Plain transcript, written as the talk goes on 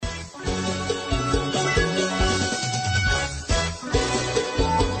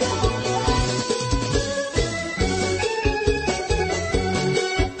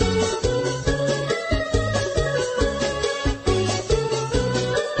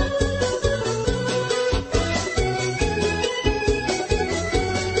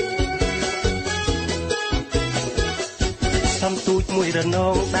មួយរន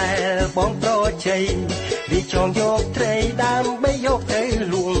ងដែលបងប្រជ័យវាចងយកត្រីដើមបីយកទៅ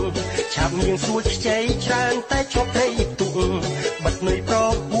លួងឆាប់នាងសួរខ្ចីច្រើនតែជាប់ត្រីទុកបិទនុយប្រ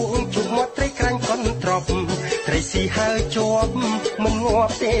ពួងជុំមាត់ត្រីក្រាញ់កុនត្រប់ត្រីស៊ីហើយជាប់មិនងា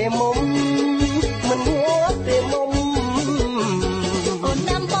ប់ទេមុំមិនងាប់ទេមុំអូន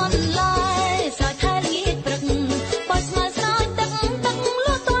ដាំបនឡាយស្រោចថែល្ងាចព្រឹកបោះស្មៅស្រោចទឹកល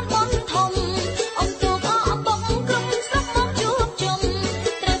ក់ទាន់បនធំអមទូកអបបងក្រុមស្រុកមកជួបជុំ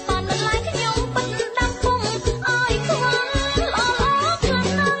ត្រូវបានបន្លាយខ្ញុំពិតដាំពុំឲ្យខ្វល់ល្អខ្លាំង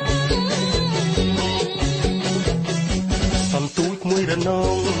ណាស់សំទូចមួយរន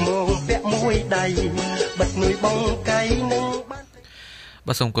ងមកពាក់មួយដៃបិទនុយបងកៃនឹង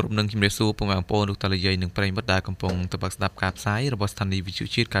បាទសូមគោរពនឹងជំរាបសួរពុកម៉ែបងប្អូនលោកតាលោកយាយនិងប្រិយមិត្តដែលកំពុងទៅស្ដាប់ការផ្សាយរបស់ស្ថានីយ៍វិទ្យុ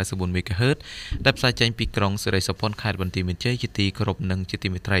ជាតិ 94 MHz ដែលផ្សាយចេញពីក្រុងសេរីសុផុនខេត្តបន្ទាយមានជ័យជាទីគោរពនិងជាទី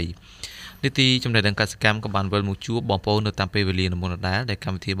មេត្រីនីតិចំណេះដឹងកសិកម្មក៏បានវិលមកជួបបងប្អូននៅតាមពេលវេលាមុនដដែលដែលក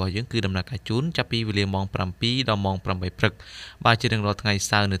ម្មវិធីរបស់យើងគឺដំណើរការជូនចាប់ពីវេលាម៉ោង 7 ដល់ម៉ោង 8 ព្រឹកបាទជារៀងរាល់ថ្ងៃ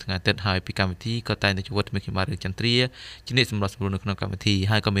សៅរ៍នៅថ្ងៃអាទិត្យហើយពីកម្មវិធីក៏តែងតែជួបwithខ្ញុំបាទរឿងចន្ទ្រាជាអ្នកសម្រាប់សម្រួលនៅក្នុងកម្មវិធី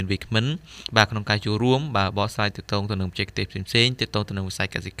ហើយក៏មានវិក្កាមិនបាទក្នុងការចូលរួមបាទបកស្រាយទាក់ទងទៅនឹងបច្ចេកទេសផ្សេងៗទាក់ទងទៅនឹងវិស័យ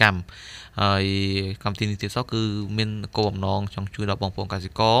កសិកម្មហើយកម្មវិធីនេះទៀតសោះគឺមានគោលបំណងចង់ជួយដល់បងប្អូនក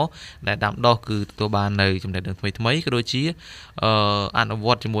សិករដែលដាំដុះគឺទទួលបាននៅចំណេះដឹងថ្មីៗក៏ដូចជាអនុវ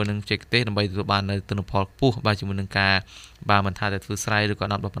ត្តជាមួយនឹងបច្ចេកទេសដើម្បីទទួលបាននៅទិន្នផលខ្ពស់បាទជាមួយនឹងការបាទមិនថាតែធ្វើស្រែឬក៏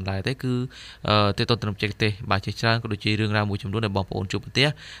ដាំដុះបន្លែទេគឺទាក់ទងទៅនឹងបច្ចេកទេសបាទជាច្រើនក៏ដូចជារឿងរ៉ាវមួយចំនួនដែលបងប្អូនជួបប្រទះ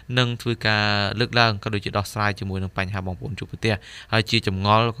និងធ្វើការលើកឡើងក៏ដូចជាដោះស្រាយជាមួយនឹងបញ្ហាបងប្អូនជួបប្រទះហើយជាចម្ង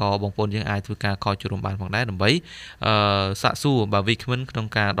ល់ក៏បងប្អូនយើងអាចធ្វើការខលចូលរួមបានផងដែរដើម្បីសាកសួរបាទវិក្កាមិនក្នុង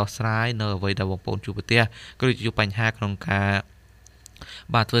ការដោះស្រាយនៅអ្វីដែលបងប្អូនជួបប្រទះក៏ដូចជាជួបបញ្ហាក្នុងការ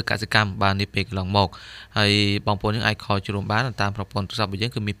បាទធ្វើកសិកម្មបាទនេះពេលកន្លងមកហើយបងប្អូនយើងអាចខលចូលរួមបានតាមប្រព័ន្ធទូរស័ព្ទរបស់យើ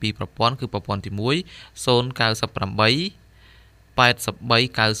ងគឺមានពីរប្រព័ន្ធគឺប្រព័ន្ធទី1 098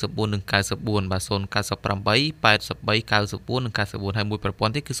 83 94 និង 94 បាទ 098 83 94 និង 94 ហើយមួយប្រព័ន្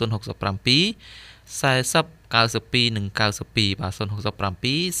ធទៀតគឺ 067 40 92 និង 92 បាទ 067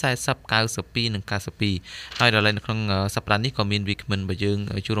 40 92 និង 92 ហើយដល់នៅក្នុងសប្តាហ៍នេះក៏មានវិក្កាមិនរបស់យើង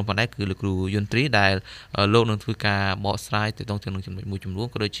ជួបរួមផងដែរគឺលោកគ្រូយន្តរីដែលលោកនឹងធ្វើការបកស្រាយទៅក្នុងចំណុចមួយចំនួន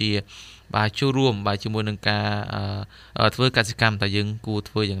ក៏ដូចជាបាទចូលរួមបាទជាមួយនឹងការធ្វើកសិកម្មតែយើងគួរ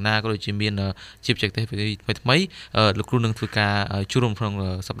ធ្វើយ៉ាងណាក៏ដូចជាមានជាបច្ចេកទេសថ្មីៗលោកគ្រូនឹងធ្វើការចូលរួមក្នុង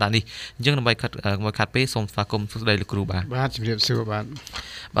សប្តាហ៍នេះអញ្ចឹងដើម្បីខាត់ពេលសូមស្វាគមន៍សួស្តីលោកគ្រូបាទជំរាបសួរបាទ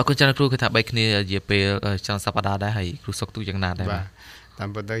គុណចាស់លោកគ្រូគឺថា3គ្នារយៈពេលចុងសប្តាហ៍ដែរហើយគ្រូសុខទុក្ខយ៉ាងណាដែរបាទតាម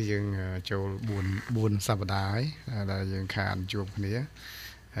ពិតទៅយើងចូល4សប្តាហ៍ហើយដែលយើងខានជួបគ្នា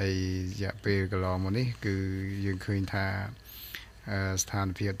ហើយរយៈពេលកន្លងមកនេះគឺយើងឃើញថាស្ថាន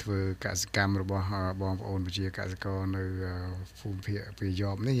ភាពធ្វើកសិកម្មរបស់បងប្អូនប្រជាកសិករនៅភូមិភាគពីយ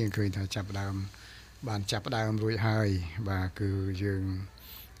ប់នេះយើងឃើញថាចាប់ផ្ដើមរួចហើយបាទគឺយើង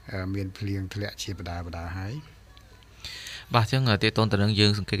មានភ្លៀងធ្លាក់ជាបដាហើយបាទអញ្ចឹងទាក់ទងទៅនឹងយើ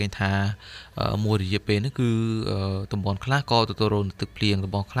ងសង្កេតឃើញថាមួយរយៈពេលនេះគឺតំបន់ខ្លះក៏ទទួលរងទឹកភ្លៀង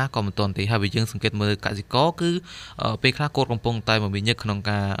តំបន់ខ្លះក៏មិនទាន់ទេហើយយើងសង្កេតមើលកសិករគឺពេលខ្លះគាត់កំពុងតែមមាញឹកក្នុង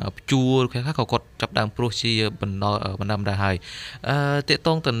ការភ្ជួរខ្លះក៏គាត់ចាប់ដើមព្រោះជាបណ្ដាំដែរហើយទាក់ទ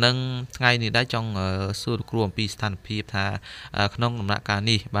ងទៅនឹងថ្ងៃនេះដែរចង់សួរលោកគ្រូអំពីស្ថានភាពថាក្នុងដំណាក់កាល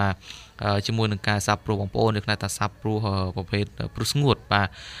នេះបាទជាមួយនឹងការសាប់ព្រោះបងប្អូននៅក្នុងតាសាប់ព្រោះប្រភេទព្រោះស្ងួតបាទ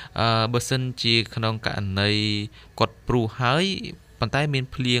បើសិនជាក្នុងករណីគាត់ព្រោះហើយប៉ុន្តែមាន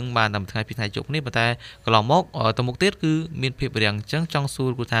ភ្លៀងបានតាមថ្ងៃពីថ្ងៃជប់នេះប៉ុន្តែកន្លងមកទៅមុខទៀតគឺមានភាពរាំងអញ្ចឹងចង់សួ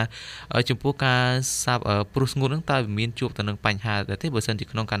រគ្រូថាចំពោះការសាប់ព្រោះស្ងួតហ្នឹងតើមានជួបទៅនឹងបញ្ហាដែរទេបើសិនជា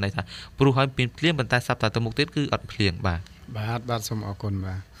ក្នុងករណីថាព្រោះហើយមានភ្លៀងប៉ុន្តែសាប់ទៅមុខទៀតគឺអត់ភ្លៀងបាទសូមអរគុណ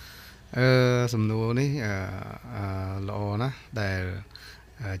បាទសំណួរនេះល្អណាស់ដែល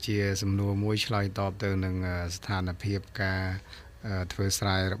ជាសំណួរមួយឆ្លើយតបទៅនឹងស្ថានភាពការធ្វើស្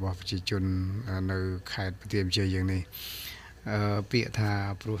រែរបស់ប្រជាជននៅខេត្តបន្ទាយមានជ័យយើងនេះពាក្យថា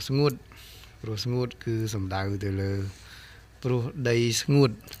ព្រោះស្ងួតគឺសំដៅទៅលើព្រោះដីស្ងួ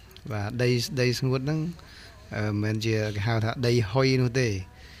តបាទដីស្ងួតហ្នឹងមិនមែនជាគេហៅថាដីហុយនោះទេ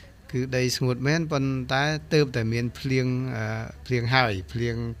គឺដីស្ងួតមែនប៉ុន្តែទើបតែមានភ្លៀងហើយភ្លៀ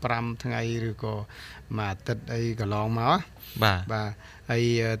ង5ថ្ងៃឬក៏មួយអាទិត្យអីកន្លងមកបាទហើយ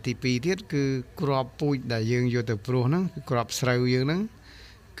ទី2ទៀតគឺគ្រាប់ពូជដែលយើងយកទៅព្រោះហ្នឹងគឺគ្រាប់ស្រូវយើងហ្នឹង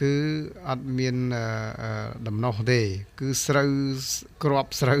គឺអត់មានដំណោះទេគឺគ្រាប់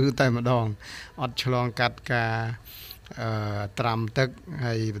ស្រូវតែម្ដងអត់ឆ្លងកាត់ការត្រាំទឹក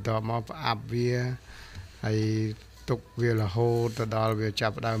ហើយបន្ទាប់មកផ្អាប់វាហើយទុកវារហូតទៅដល់វាចា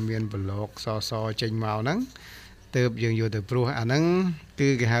ប់ដើមមានប្លុកសចេញមកហ្នឹងទើបយើងយកទៅព្រោះអាហ្នឹងគឺ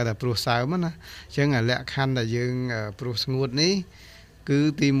គេហៅថាព្រោះសើមណាអញ្ចឹងលក្ខខណ្ឌដែលយើងព្រោះស្ងួតនេះគឺ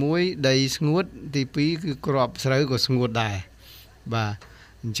ទី1ដីស្ងួតទី2គឺគ្រាប់ស្រូវក៏ស្ងួតដែរ បាទ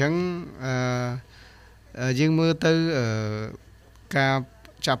អញ្ចឹងយើងមើលទៅការ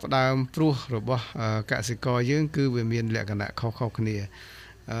ចាប់ផ្ដើមព្រោះរបស់កសិករយើងគឺវាមានលក្ខណៈខុសៗគ្នា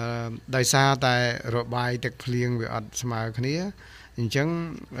ដោយសារតែរបាយទឹកភ្លៀងវាអត់ស្មើគ្នាអញ្ចឹង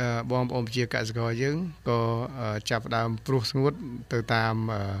បងប្អូនប្រជាកសិករយើងក៏ចាប់ផ្ដើមព្រោះស្ងួតទៅតាម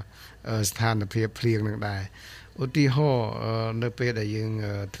ស្ថានភាពភ្លៀងនឹងដែរឧទាហរណ៍នៅពេលដែលយើង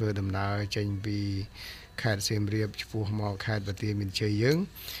ធ្វើដំណើរចេញពីខេត្តសៀមរាបឆ្ពោះមកខេត្តបន្ទាយមានជ័យយើង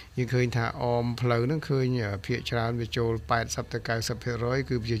ឃើញថាអមផ្លូវហ្នឹងឃើញភាគច្រើនវាចូល80ទៅ 90%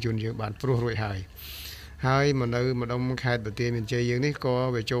 គឺប្រជាជនយើងបានព្រោះរួចហើយមកនៅម្ដុំខេត្តបន្ទាយមានជ័យយើងនេះក៏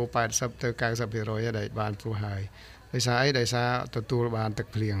វាចូល80ទៅ 90% ដែលបានព្រោះហើយដោយសារអីដោយសារទទួលបានទឹក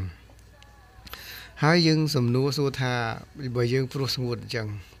ភ្លៀងហើយយើងសំណួរសួរថាបើយើងព្រោះស្ងួតអញ្ចឹង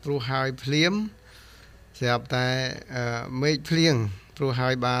ព្រោះហើយភ្លាមស្រាប់តែមេឃភ្លៀងព្រោះហើ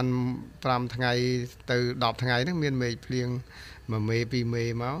យបាន5ថ្ងៃទៅ10ថ្ងៃហ្នឹងមានមេឃភ្លៀង1មេ2មេ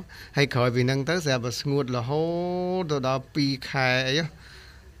មកហើយក្រោយពីហ្នឹងទៅស្រាប់តែស្ងួតរហូតទៅដល់2ខែអី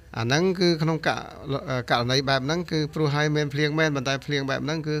អាហ្នឹងគឺក្នុងករណីបែបហ្នឹងគឺព្រោះហើយមានភ្លៀងមែនប៉ុន្តែភ្លៀងបែបហ្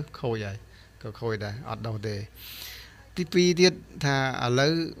នឹងគឺខូចហើយក៏ខូចដែរអត់ដោះទេទី2ទៀតថាឥឡូ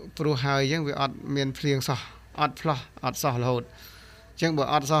វព្រោះហើយអញ្ចឹងវាអត់មានភ្លៀងសោះអត់ផ្លោះអត់សោះរហូតអញ្ចឹងបើ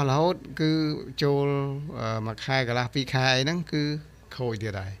អត់សោះរហូតគឺចូលមួយខែកន្លះ2ខែអីហ្នឹងគឺខូចទៀ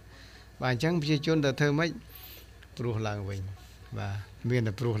តហើយបាទអញ្ចឹងប្រជាជនទៅធ្វើម៉េចព្រោះឡើងវិញបាទមាន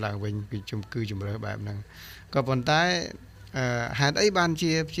តែព្រោះឡើងវិញគឺជំរឿបែបហ្នឹងក៏ប៉ុន្តែហេតុអីបាន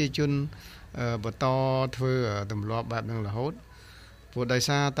ជាប្រជាជនបន្តធ្វើទម្លាប់បែបហ្នឹងរហូតព្រោះដោយ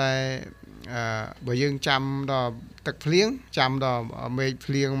សារតែបើយើងចាំដល់ទឹកភ្លៀងចាំដល់មេឃ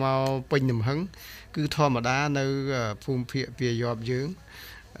ភ្លៀងមកពេញទំហឹងគឺធម្មតានៅភូមិភាគពាយ័ព្យ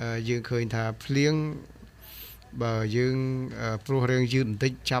យើងឃើញថាភ្លៀងបើយើងព្រោះរឿងយឺតបន្តិ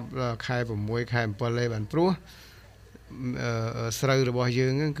ចចាប់ខែ6ខែ7ឯបានព្រោះស្រូវរបស់យើ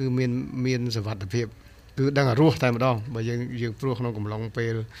ងគឺមានសុវត្ថិភាពគឺដឹងរស់តែម្ដងបើយើងព្រោះក្នុងកំឡុងពេ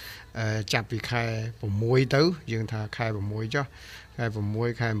លចាប់ពីខែ6ទៅយើងថាខែ6ចុះខែ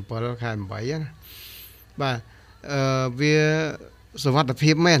6ខែ7ខែ8ណាបាទវាសុវត្ថិ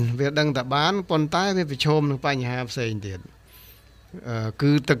ភាពមែនវាដឹងតែបានប៉ុន្តែវាប្រឈមនឹងបញ្ហាផ្សេងទៀត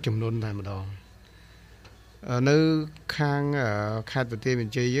គឺទឹកជំនន់តែម្ដងនៅខាងខេត្តបន្ទាយមាន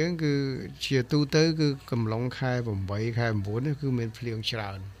ជ័យយើងគឺជាទូទៅគឺកំឡុងខែ8ខែ9នេះគឺមានភ្លៀងច្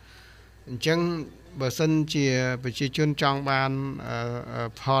រើនអញ្ចឹងបើសិនជាប្រជាជនចង់បាន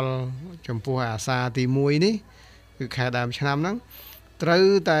ផលចំពោះអាសាទី1នេះគឺខែដើមឆ្នាំហ្នឹងត្រូវ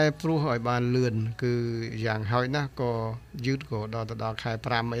តែព្រោះឲ្យបានលឿនគឺយ៉ាងហោចណាស់ក៏យឺតក៏ដល់ខែ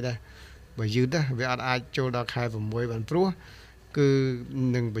5អីដែរបើយឺតវាអត់អាចចូលដល់ខែ6បានព្រោះគឺ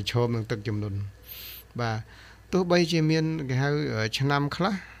នឹងប្រឈមនឹងទឹកជំនន់បាទទោះបីជាមានគេហៅឆ្នាំខ្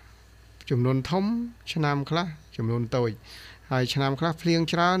លះចំនួនធំឆ្នាំខ្លះចំនួនតូចហើយឆ្នាំខ្លះភ្លៀង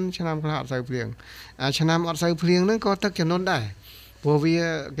ច្រើនឆ្នាំខ្លះអត់សូវភ្លៀងឆ្នាំអត់សូវភ្លៀងហ្នឹងក៏ទឹកចំនួនដែរព្រោះវា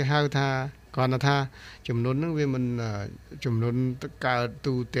គេហៅថាគាត់ថាចំនួនហ្នឹងវាមិនចំនួនកើត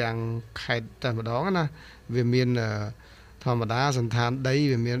ទូទាំងខេត្តតែម្ដងណាវាមានធម្មតាសន្តានដី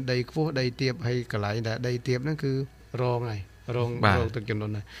វាមានដីខ្ពស់ដីទាបហើយកន្លែងដែលដីទាបហ្នឹងគឺរងហើយរងទឹកចំនួន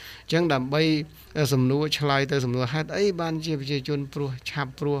ហ្នឹងអញ្ចឹងដើម្បីសំណួរឆ្លើយទៅសំណួរហេតុអីបានជាប្រជាជនព្រោះឆា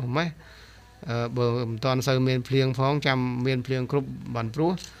ប់ព្រោះម៉េះបើមិនតាន់សូវមានភ្លៀងផងចាំមានភ្លៀងគ្រប់បានព្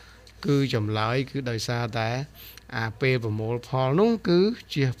រោះគឺចម្លើយគឺដោយសារតែពេលប្រមូលផលនោះគឺ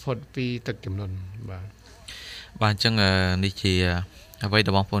ជៀសផុតពីទឹកជំនន់បាទអញ្ចឹងនេះជាអ្វី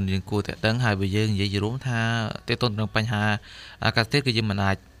ដែលបងប្អូនយើងគួរតែដឹងហើយបើយើងនិយាយរួមថាទាក់ទងនឹងបញ្ហាអាកាសធាតុគឺយើងមិន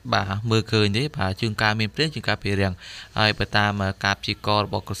អាចបាទមើលឃើញទេបាទជាងការមានភ្លៀងជាងការព្រាំងហើយបើតាមការព្យាករណ៍រ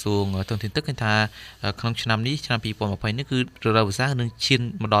បស់ក្រសួងធនធានទឹកឃើញថាក្នុងឆ្នាំនេះឆ្នាំ2020នេះគឺរដូវវស្សានឹងឈាន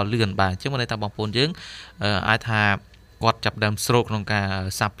មកដល់លឿនបាទអញ្ចឹងមកន័យថាបងប្អូនយើងអាចថាគាត់ចាប់ដើមស្រោកក្នុងការ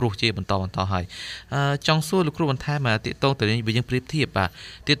សាបព្រោះជាបន្តហើយចង់សួរលោកគ្រូបន្ថែមទាក់ទងទៅនឹងយើងប្រៀបធៀបបាទ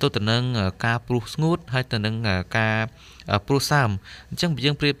ទាក់ទងទៅនឹងការព្រោះស្ងួតហើយទៅនឹងការព្រោះសើមអញ្ចឹង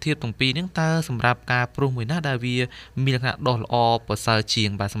យើងប្រៀបធៀបទាំងពីរហ្នឹងតើសម្រាប់ការព្រោះមួយណាដែលវាមានលក្ខណៈដុះល្អប្រសើរជាង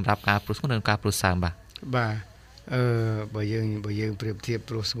បាទសម្រាប់ការព្រោះស្ងួតនិងការព្រោះសើមបាទបើយើងប្រៀបធៀប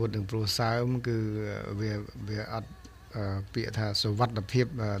ព្រោះស្ងួតនិងព្រោះសើមគឺវាអត់ពាក្យថាសុវត្ថិភាព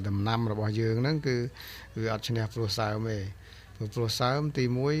ដំណាំរបស់យើងហ្នឹងគឺវាអត់ឈ្នះព្រោះសើមទេព្រោះសើមទី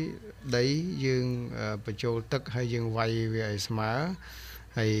1ដីយើងបញ្ចូលទឹកហើយយើងវាយវាឲ្យស្មើ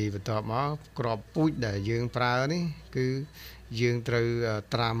ហើយបន្ទាប់មកក្របពូជដែលយើងប្រើនេះគឺយើងត្រូវ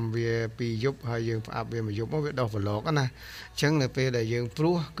ត្រាំវា2យប់ហើយយើងផ្អាប់វា1យប់មកវាដុះប្លុកណាអញ្ចឹងនៅពេលដែលយើងព្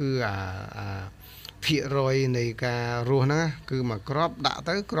រោះគឺភាគរយនៃការរស់ហ្នឹងគឺមកក្របដាក់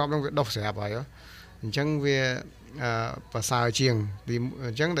ទៅក្របហ្នឹងវាដុះស្រាប់ហើយ អញ្ចឹងវាប្រសើរជាង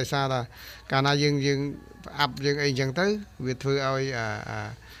អញ្ចឹងដោយសារថាកាលណាយើងអាប់យើងអីអញ្ចឹងទៅវាធ្វើឲ្យ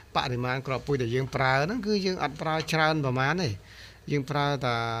បរិមាណគ្រាប់ពូជដែលយើងប្រើហ្នឹងគឺយើងអត់ប្រើច្រើនប្រហែលទេយើងប្រើ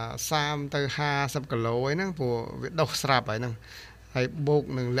តែ30ទៅ50គីឡូអីហ្នឹងព្រោះវាដុះស្រាប់ហើយហ្នឹងហើយបូក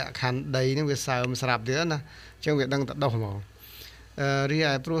នឹងលក្ខខណ្ឌដីហ្នឹងវាសើមស្រាប់ទៀតណាអញ្ចឹងវាដឹងតែដុះហ្មងរី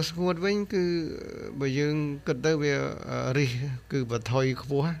ឯព្រោះស្ងួតវិញគឺបើយើងគិតទៅវារិះគឺបថុយខ្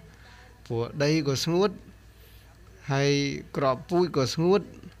ពស់ព្រោះដីក៏ស្ងួតហើយក្របពូជក៏ស្ងួត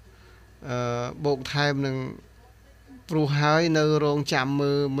បូកថែមនឹងព្រោះហើយនៅរងចាំ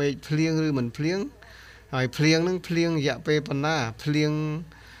មើលមេឃភ្លៀងឬមិនភ្លៀងហើយភ្លៀងហ្នឹងភ្លៀងរយៈពេលប៉ុណ្ណាភ្លៀង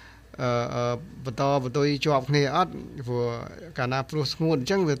បន្តបន្ទុយជាប់គ្នាអត់ព្រោះកាលណាព្រោះស្ងួតអញ្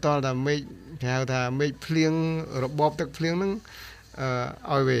ចឹងវាតល់តែមេឃគេហៅថាមេឃភ្លៀងរបបទឹកភ្លៀងហ្នឹង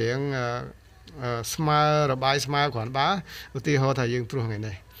ឲ្យវារៀងស្មើរបាយស្មើគ្រាន់បើឧទាហរណ៍ថាយើងព្រោះថ្ងៃ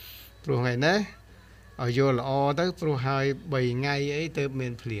នេះឲ្យយល់ល្អទៅព្រោះហើយ3ថ្ងៃអីទៅមា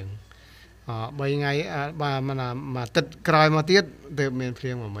នភ្លៀង3ថ្ងៃបាទមួយទឹកក្រោយមកទៀតទៅមានភ្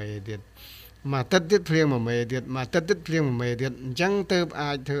លៀងមួយមេទៀតមួយទឹកទៀតភ្លៀងមួយមេទៀតមួយទឹកទៀតភ្លៀងមួយមេទៀតអញ្ចឹងទៅ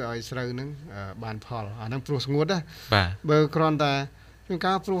អាចធ្វើឲ្យស្រូវហ្នឹងបានផលអាហ្នឹងព្រោះស្ងួតណាបាទបើគ្រាន់តែជួន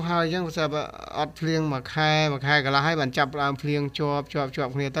កាលព្រោះហើយអញ្ចឹងព្រោះថាអត់ភ្លៀងមួយខែកន្លះហើយបានចាប់ដើមភ្លៀងជាប់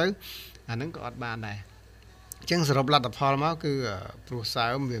គ្នាទៅអាហ្នឹងក៏អត់បានដែរអញ្ចឹងសរុបលទ្ធផលមកគឺព្រោះសើ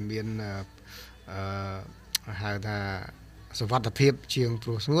មវាមានហៅថាសុវត្ថិភាពជាងព្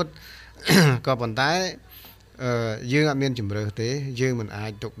រោះស្ងួតក៏ប៉ុន្តែយើងអត់មានជំរើសទេយើងមិនអា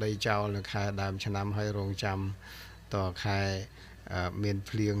ចទុកដីចោលនៅខែដើមឆ្នាំហើយរងចាំតខែមាន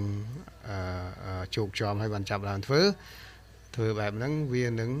ភ្លៀងជោគជាំហើយបានចាប់ដើមធ្វើបែបហ្នឹងវា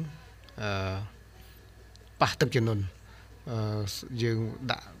នឹងប៉ះទឹកជំនន់យើង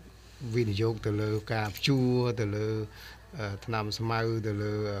ដាក់វិនិយោគទៅលើការភ្ជួរទៅលើថ្នាំស្មៅទៅ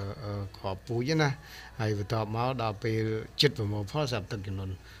លើគ្រាប់ពូជណាហើយបន្ទាប់មកដល់ពេលចិត្តប្រមូលផលសម្រាប់ទឹកជំន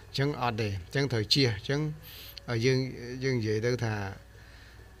ន់អញ្ចឹងអត់ទេអញ្ចឹងត្រូវជៀសអញ្ចឹងយើងនិយាយទៅថា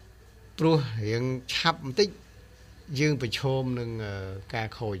ព្រោះរៀងឆាប់បន្តិចយើងប្រឈមនឹងការ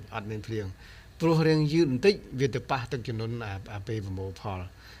ខូចអត់មានភ្លៀងព្រោះរៀងយឺតបន្តិចវាទៅប៉ះទឹកជំនន់អាពេលប្រមូលផល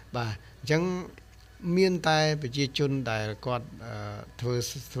បាទអញ្ចឹងមានតែប្រជាជនដែលគាត់ធ្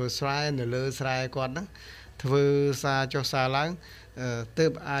វើស្រែនៅលើស្រែគាត់ហ្នឹងធ្វើសារចុះសារឡើងទើ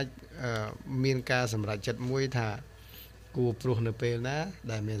បអាចមានការសម្រេចចិត្តមួយថាគួរព្រោះនៅពេលណា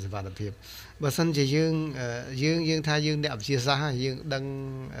ដែលមានសុវត្ថិភាពបើសិនជាយើងថាយើងអ្នកវិទ្យាសាស្ត្រយើងដឹង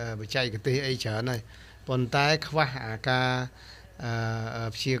បច្ចេកទេសអីច្រើនហើយប៉ុន្តែខ្វះអាការ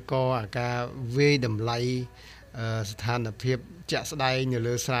ព្យាករណ៍អាការវាយតម្លៃស្ថានភាពជាក់ស្ដែងនៅ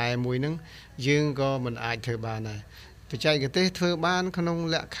លើស្រែមួយហ្នឹងយើងក៏មិនអាចធ្វើបានដែរបច្ចេកទេសធ្វើបានក្នុង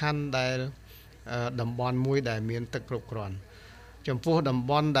លក្ខខណ្ឌដែលតំបន់មួយដែលមានទឹកគ្រប់គ្រាន់ចំពោះតំ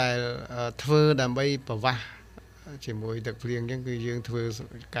បន់ដែលធ្វើដើម្បីប្រវាស់ជាមួយទឹកភ្លៀងអញ្ចឹងគឺយើងធ្វើ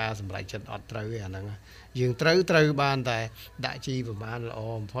ការសម្រេចចិត្តអត់ត្រូវទេអាហ្នឹងយើងត្រូវបានតែដាក់ជីប្រមាណល្អ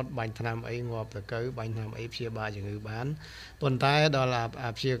បំផុតបាញ់ថ្នាំអីងាប់ទៅកើបាញ់ថ្នាំអីព្យាបាលជំងឺបានប៉ុន្តែដល់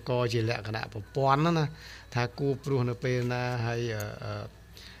អាព្យាករណ៍ជាលក្ខណៈប្រព័ន្ធណាថាគួរព្រោះនៅពេលណាហើយ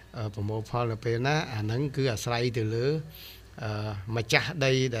ប្រមូលផលនៅពេលណាអាហ្នឹងគឺអាស្រ័យទៅលើម្ចាស់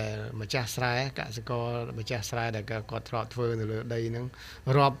ដីដែលម្ចាស់ស្រែកសិករម្ចាស់ស្រែដែលគាត់ធ្លាប់ធ្វើនៅលើដីហ្នឹង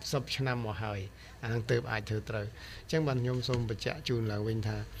រាប់សិបឆ្នាំមកហើយអាហ្នឹងទើបអាចធ្វើត្រូវអញ្ចឹងបាទខ្ញុំសូមបញ្ជាក់ជូនឡើងវិញ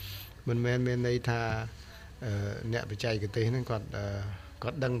ថាមិនមែនមានន័យថាអ្នកបច្ចេកទេសហ្នឹងគាត់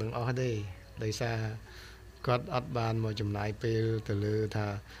ដឹងទាំងអស់ទេដោយសារគាត់អត់បានមកចំណាយពេលទៅលើថា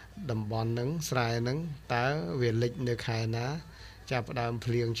តំបន់ហ្នឹងស្រែហ្នឹងតើវាលិចនៅខែណាចាប់ផ្ដើម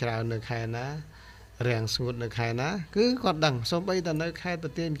ភ្លៀងច្រើននៅខែណារាំងស្ងួតនៅខែណាគឺគាត់ដឹងសូម្បីតែនៅខេត្តប្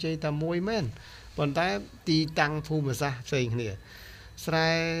រទេសវិជ័យតែមួយមែនប៉ុន្តែទីតាំងភូមិសាស្ត្រផ្សេងគ្នាស្រែ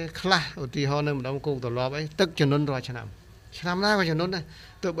ខ្លះឧទាហរណ៍នៅម្ដុំគោកត្រឡប់អីទឹកជំនន់រាល់ឆ្នាំណាក៏ជំនន់ដែរ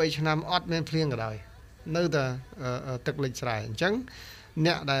ទោះបីឆ្នាំអត់មានភ្លៀងក៏ដោយនៅតែទឹកលិចស្រែអញ្ចឹង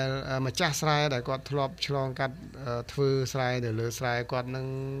អ្នកដែលម្ចាស់ស្រែដែលគាត់ធ្លាប់ឆ្លងកាត់ធ្វើស្រែនៅលើស្រែគាត់នឹង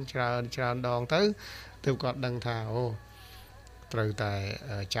ច្រើនដងទៅទើបគាត់ដឹងថាអូត្រូវតែ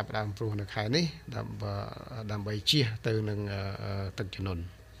ចាប់ដើមព្រោះនៅខែនេះដើម្បីជៀសទៅនឹងទឹកជំនន់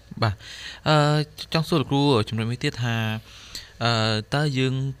បាទចង់សួរលោកគ្រូចំណុចមួយទៀតថាតើយើ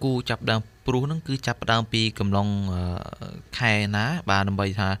ងគូចាប់ដើមព្រោះហ្នឹងគឺចាប់ដើមពីកំឡុងខែណាបាទដើម្បី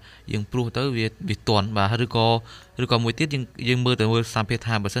ថាយើងព្រោះទៅវាតន់បាទឬក៏មួយទៀតយើងមើលទៅមើលសម្ភារ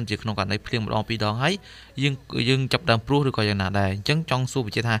ថាបើសិនជាក្នុងករណីភ្លៀងម្ដងពីរដងហើយយើងចាប់ដើមព្រោះឬក៏យ៉ាងណាដែរអញ្ចឹងចង់សួរប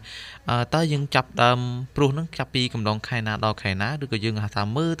ញ្ជាក់ថាតើយើងចាប់ដើមព្រោះហ្នឹងចាប់ពីកំឡុងខែណាដល់ខែណាឬក៏យើងថា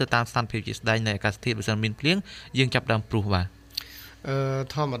មើលទៅតាមស្ថានភាពជាក់ស្ដែងនៃអាកាសធាតុបើសិនមានភ្លៀងយើងចាប់ដើមព្រោះបាទ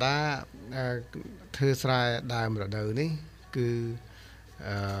ធម្មតាធ្វើស្រែដើមរដូវនេះគឺ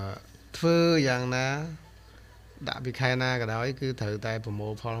ធ ធ្វើយ៉ាងណាដាក់ពីខែណាក៏ដោយគឺត្រូវតែប្រមូ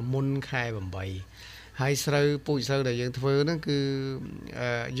លផលមុនខែ8ហើយស្រូវពូជស្រូវដែលយើងធ្វើហ្នឹងគឺ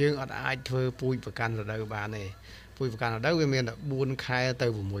យើងអត់អាចធ្វើពូជប្រកាន់រដូវបានទេពូជប្រកាន់រដូវវាមានតែ4ខែទៅ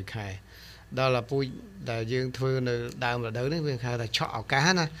6ខែដល់តែពូជដែលយើងធ្វើនៅដើមរដូវនេះវាហៅថាឆក់ឱកាស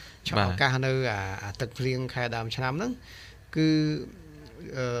ណាឆក់ឱកាសនៅអាទឹកភ្លៀងខែដើមឆ្នាំហ្នឹងគឺ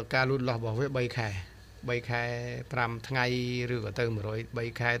ការលូតលាស់របស់វា3ខែ5ថ្ងៃឬក៏ទៅ100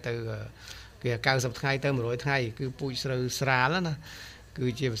 3ខែទៅគេ90ថ្ងៃទៅ100ថ្ងៃគឺពូជស្រូវស្រាលណាគឺ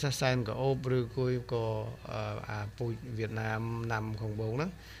ជាភាសាសែនក៏អូបឬក៏អាពូជវៀតណាមណាំខុងបងហ្នឹ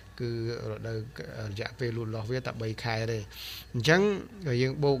ងគឺរដូវរយៈពេលលូតលាស់វាតែ3ខែទេអញ្ចឹងយើ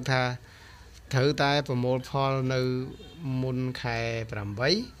ងបូកថាត្រូវតែប្រមូលផលនៅមុនខែ8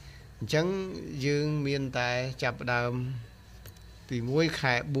អញ្ចឹងយើងមានតែចាប់ផ្ដើមទី1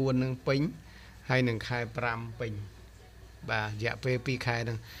ខែ4នឹងពេញហើយនឹងខែ5ពេញបាទរយៈពេល2ខែហ្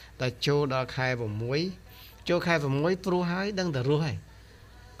នឹងតែចូលដល់ខែ6ចូលខែ6ព្រោះហើយដឹងតែរស់ហើយ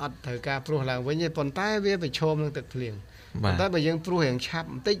អត់ត្រូវការព្រោះឡើងវិញទេប៉ុន្តែវាប្រឈមនឹងទឹកភ្លៀងប៉ុន្តែបើយើងព្រោះរៀងឆាប់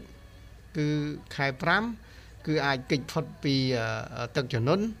បន្តិចគឺខែ5គឺអាចគេចផុតពីទឹកជំ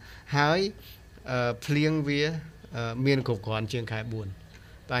នន់ហើយភ្លៀងវាមានគ្រប់គ្រាន់ជាងខែ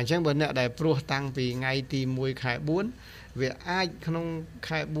4តែអញ្ចឹងបើអ្នកដែលព្រោះតាំងពីថ្ងៃទី1ខែ4វាអាចក្នុង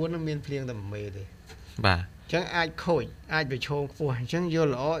ខែ4នឹងមានភ្លៀងតែ1មេទេបាទអញ្ចឹងអាចខូចអាចប្រឈមខ្ពស់អញ្ចឹងយក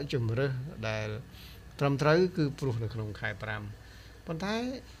ល្អជំរើសដែលត្រឹមត្រូវគឺព្រោះនៅក្នុងខែ5ប៉ុន្តែ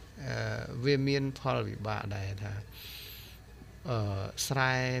វាមានផលវិបាកដែរថាស្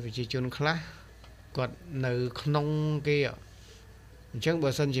រែប្រជាជនខ្លះគាត់នៅក្នុងគេអញ្ចឹងបើ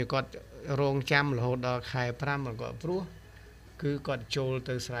សិនជាគាត់រងចាំរហូតដល់ខែ5មកគាត់ព្រោះគឺគាត់ចូល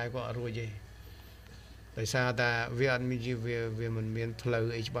ទៅស្រែគាត់អត់រួចទេដោយសារតែវាអត់មានវាមិនមានផ្លូវ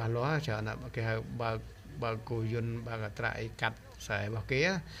អីច្បាស់លាស់ច្រើនណាស់គេហៅបើគោយន្តបើកត្រាអីកាត់ស្រែរបស់គេ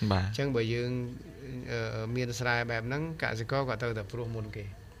បាទអញ្ចឹងបើយើងមានស្រែបែបហ្នឹងកសិករគាត់ត្រូវតែព្រោះមុនគេ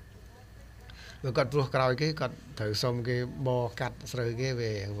បើគាត់ព្រោះក្រោយគេគាត់ត្រូវសុំគេបកកាត់ស្រូវគេ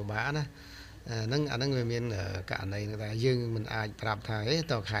វាពិបាកណាអាហ្នឹងវាមានករណីហ្នឹងតែយើងមិនអាចប្រាប់ថា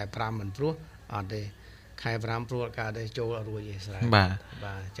តើខែ5មិនព្រោះអត់ទេខែ5ព្រោះការដែលចូលអត់រួចទេស្រែបាទ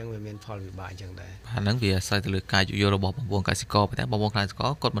អញ្ចឹងវាមានផលវិបាកអញ្ចឹងដែរបាទហ្នឹងវាអាស្រ័យទៅលើការយោគយល់របស់បងប្អូនកសិករប៉ុន្តែបងប្អូនកសិក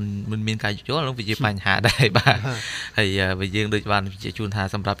រគាត់មិនមានការយោគយល់ហ្នឹងវាជាបញ្ហាដែរបាទហើយបើយើងដូចបានវិជាជូនថា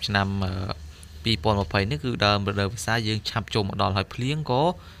សម្រាប់ឆ្នាំ2020នេះគឺដើមរដូវវស្សាយើងឆាប់ចូលមកដល់ហើយភ្លៀងក៏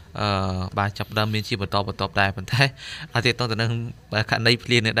បាទចាប់ដើមមានជាបន្តដែរប៉ុន្តែអត់ទេតទៅនឹងករណីភ្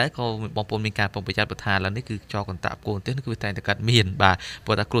លៀងនេះដែរក៏បងប្អូនមានការប្រុងប្រយ័ត្នបន្ថែមឡើងនេះគឺចោលកន្តាក់គោទេសនេះគឺតែងតែកាត់មានបាទព្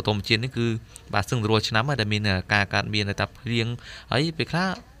រោះតែគ្រោះធម្មជាតិនេះគឺបាទសឹងរាល់ឆ្នាំហើយដែលមានការកាត់មានតែភ្លៀងហើយពេលខ្លះ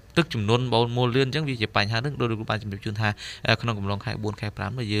ទឹកចំនួនបូនមូលលឿនអញ្ចឹងវាជាបញ្ហានឹងដោយលោកបានជំរាបជូនថាក្នុងកំឡុងខែ4ខែ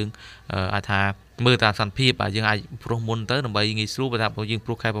5នោះយើងអាចថាមើលតាមសន្តិភាពបាទយើងអាចព្រោះមុនទៅដើម្បីងាយស្រួលបើថាយើងព្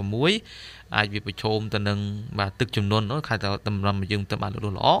រោះខែ6អាចវាប្រឈមទៅនឹងបាទទឹកចំនួននោះខែតែតម្រាំយើងទៅបានលូ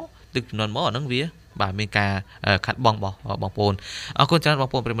តល្អទឹកចំនួនមកអាហ្នឹងវាបាទមានការខាត់បងបងប្អូនអរគុណច្រើនបង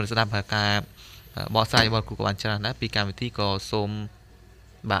ប្អូនប្រិយមិត្តស្ដាប់ការបកស្រាយរបស់គ្រូក៏បានច្រើនដែរពីកម្មវិធីក៏សូម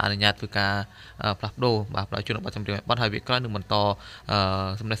បាទអនុញ្ញាតធ្វើការផ្លាស់ប្ដូរបាទផ្លាស់ជួនបទចម្រៀងបទហើយវាក្រោយនឹងបន្ត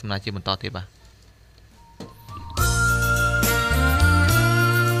សម្ដែងសម្ដាជាបន្តទៀតបាទ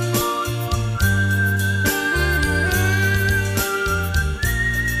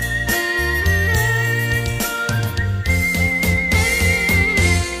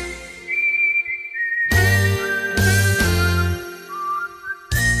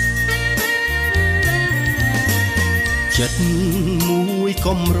ចិត្តមួយ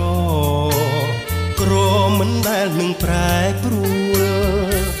កំរក្រមិនដែលនឹងប្រែប្រួ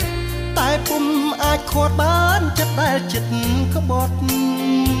លតែពុំអាចខាត់បានចិត្តដែលចិត្តក្បត់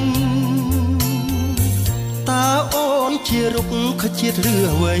តើអូនជារុក្ខជាតិឬ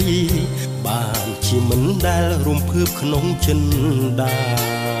អ្វីបានជាមិនដែលរំភើបក្នុងចិនដា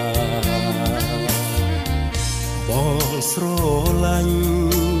បងស្រឡាញ់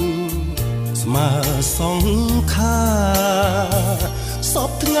ស្មើសងខាស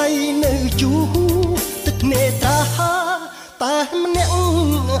ពថ្ងៃនៅជូទឹកនេត្រាតែម្នាក់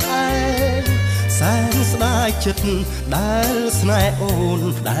ឯងសែនស្ដាយចិត្តដែលស្នេហ៍អូន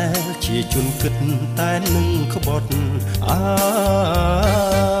ដែលជាជនគិតតែនឹងក្បត់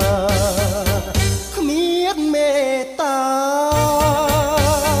គ្មានមេត្តា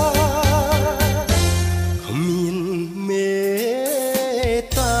គ្មានមេត្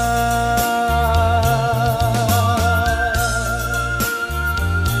តា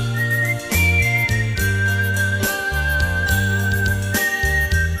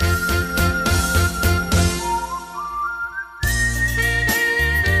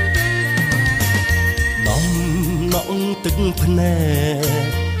ទឹកភ្នែ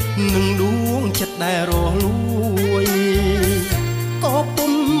ក នឹងដួងចិត្តដែលរលួយក៏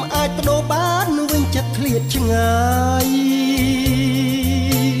ពុំអាចបដូរបានវិញចិត្តឃ្លាតឆ្ងាយ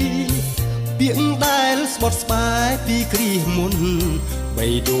ពាក្យដែលស្បត់ស្បាយពីគ្រាមុនបី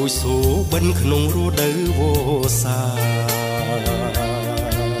ដូចសូបិនក្នុងរដូវវស្សា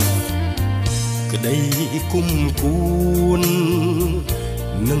ក្តីគុំគួន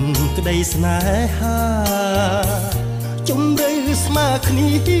នឹងក្តីស្នេហាជំរឿស្មើគ្នា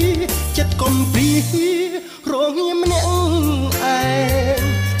ចិត្តកុំព្រីរងញម្នាក់ឯង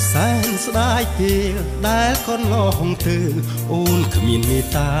សែនស្ដាយពេលដែលកន្លងទៅអូនគ្មានមេត្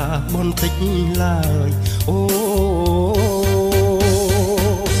តាបន្តិចឡើយអូ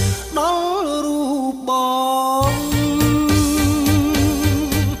ដល់រូបបង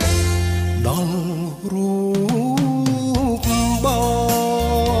ដល់រូបបង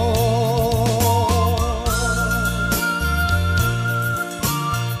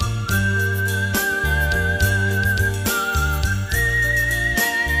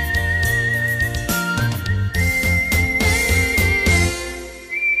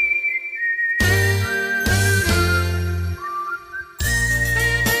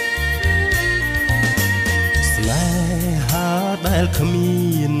ដែលគ្មា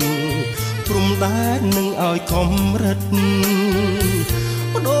នព្រំដែននឹងឲ្យកំរិត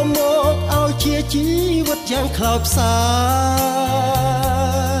បដូរមកឲ្យជាជីវិតយ៉ាងខ្លោចផ្សា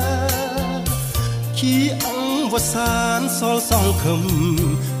ជាអង្គវសានសល់សង្ឃឹម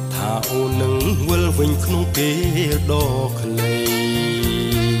ថាអូននឹងវិលវិញក្នុងពេលដ៏ខ្លី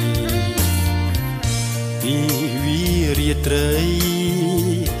ពីវិរាត្រី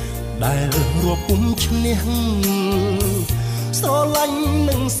ដែលរាប់ពុំឈ្នះស្រឡាញ់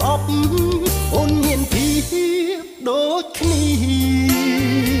នឹងស្អប់អូនមានភាពដូចគ្នា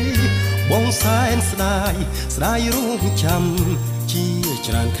បងសែនស្ដាយរងចាំជា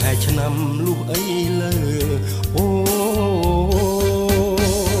ច្រើនខែឆ្នាំលុះអីលើអូ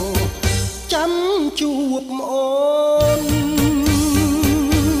ចាំជួបអូន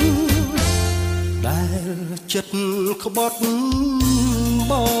ដែលចិត្តក្បត់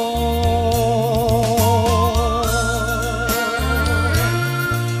បង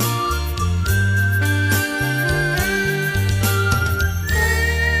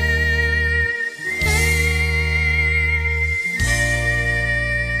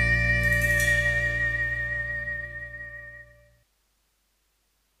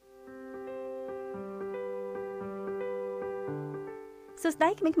សួស្តី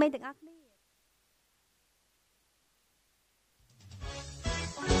ក្មេងៗទាំងអស់គ្នា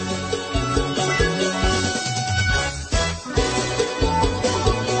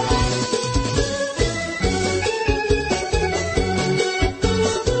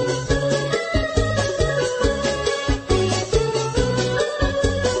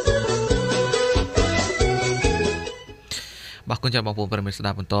បាទគុណចាស់បងប្អូនប្រិយមិត្តស្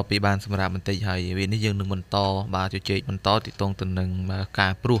ដាប់បន្តពីបានសម្រាប់បន្តិចហើយវានេះយើងនឹងបន្តបាទជជែកបន្តទាក់ទងទៅនឹងកា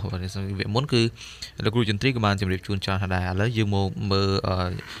រព្រោះវគ្គមុនគឺលោកគ្រូចន្ទ្រីក៏បានជម្រាបជូនចោលថាដែរឥឡូវយើងមកមើល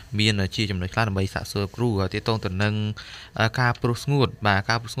មានជាចំណុចខ្លះដើម្បីសាកសួរគ្រូទាក់ទងទៅនឹងការព្រោះស្ងួតបាទ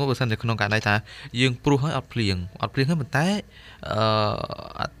ការព្រោះស្ងួតបើសិនជាក្នុងករណីថាយើងព្រោះហើយអត់ភ្លៀងហើយប៉ុន្តែ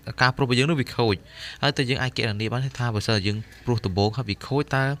ការព្រោះរបស់យើងនោះវាខូចហើយតែយើងអាចគណនាបានថាបើសិនជាយើងព្រោះដំបូងហើយវាខូច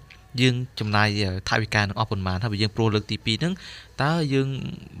តើយើងចំណាយថវិកានឹងអស់ប៉ុន្មានហើយបើយើងព្រោះលើកទី2ហ្នឹងតើ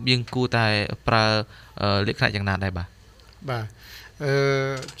យើងគួរតែប្រើលក្ខណៈយ៉ាងណាដែរបាទ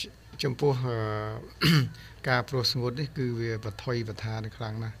ចំពោះការព្រោះស្ងួតនេះគឺវាបថុយបថានៅខ្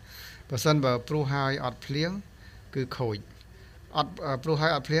លាំងណាស់បើសិនបើព្រោះហើយអត់ភ្លៀងគឺខូចអត់ព្រោះហើ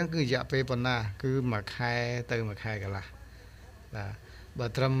យអត់ភ្លៀងគឺរយៈពេលប៉ុណ្ណាគឺមួយខែទៅមួយខែកន្លះបាទបើ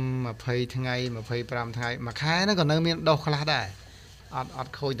ត្រឹម20ថ្ងៃ25ថ្ងៃមួយខែហ្នឹងក៏នៅមានដុះខ្លះដែរអ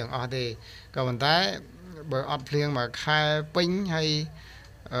ត់ខូចទាំងអស់ទេក៏ប៉ុន្តែបើអត់ភ្លៀងមួយខែពេញហើយ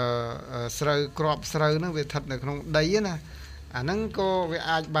ស្រូវគ្រាប់ស្រូវហ្នឹងវាស្ថិតនៅក្នុងដីណាអាហ្នឹងក៏វា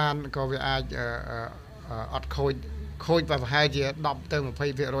អាចអត់ខូចប្រហែលជា10ទៅ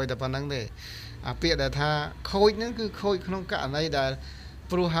20% តែប៉ុណ្្នឹងទេអាពាក្យដែលថាខូចហ្នឹងគឺខូចក្នុងករណីដែល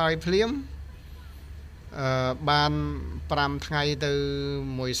ព្រោះហើយភ្លាមបាន5ថ្ងៃទៅ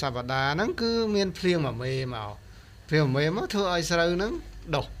1សប្តាហ៍ហ្នឹងគឺមានភ្លៀងមួយមេមកធ្វើឲ្យស្រូវហ្នឹង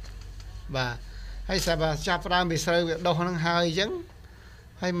ដុះបាទហើយស្រាប់តែចាប់ផ្ដើមពីស្រូវវាដុះហ្នឹងហើយអញ្ចឹង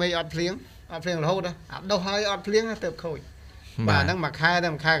ហើយមេអត់ភ្លៀងរហូតអាដុះហើយអត់ភ្លៀងទៅខូចបាទហ្នឹងមួយខែក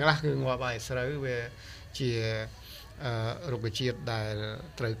ន្លះគឺងាប់ហើយស្រូវវាជារុក្ខជាតិដែល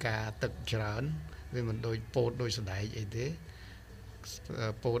ត្រូវការទឹកច្រើនវាមិនដូចពោតដូចសណ្ដែកអីទេ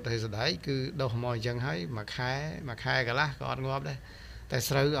ពោតហើយសណ្ដែកគឺដុះមកអញ្ចឹងហើយមួយខែកន្លះក៏អត់ងាប់ដែរតែ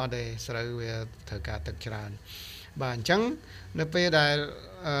ស្រូវអត់ទេស្រូវវាត្រូវការទឹកច្រើន បាទអញ្ចឹងនៅពេលដែល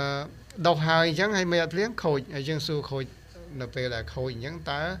ដុសហើយអញ្ចឹងហើយមេអត់ភ្លៀងខូចហើយយើងសួរខូចនៅពេលដែលខូចអញ្ចឹង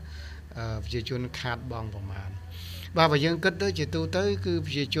តើប្រជាជនខាតបង់ប្រមាណបាទបើយើងគិតទៅជាទូទៅគឺ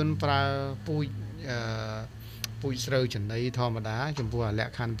ប្រជាជនប្រើពូជពូជស្រូវចំណីធម្មតាចំពោះល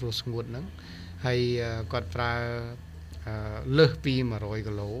ក្ខខណ្ឌព្រោះស្ងួតហ្នឹងហើយគាត់ប្រើលើសពី100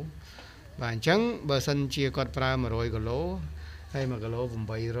គីឡូបាទអញ្ចឹងបើសិនជាគាត់ប្រើ100គីឡូហើយ1គីឡូ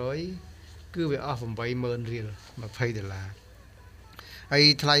800គឺវាអស់80000រៀល$20ហើយ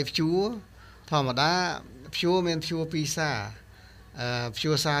ថ្លៃព្យួរធម្មតាព្យួរមានព្យួរ2សាព្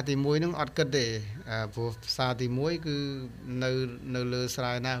យួរសាទី1ហ្នឹងអត់គិតទេព្រោះសាទី1គឺនៅលើស្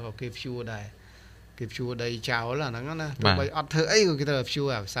រែណាក៏គេព្យួរដែរគេព្យួរដីចោលអាហ្នឹងណាទោះបីអត់ធ្វើអីក៏គេទៅព្យួរ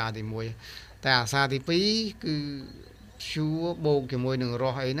អាសាទី1តែអាសាទី2គឺព្យួរបូកជាមួយនឹងរ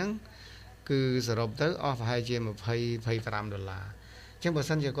ស់អីហ្នឹងគឺសរុបទៅអស់ប្រហែលជា$20-25អញ្ចឹងបើ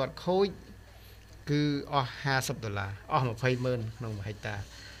សិនជាគាត់ខូចគឺអស់$50អស់200,000ក្នុង1ហិកតា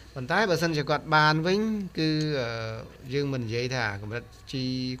ប៉ុន្តែបើសិនជាគាត់បានវិញគឺយើងមិននិយាយថាកម្រិតជី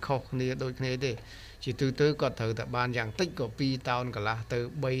ខុសគ្នាដូចគ្នាទេជាទូទៅគាត់ត្រូវតែបានយ៉ាងតិចក៏2តោនកន្លះទៅ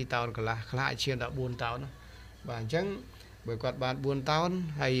3តោនកន្លះខ្លះឈានដល់4តោនបាទអញ្ចឹងបើគាត់បាន4តោន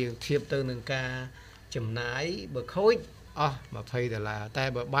ហើយយើងធៀបទៅនឹងការចំណាយបើខូចអស់$20តែ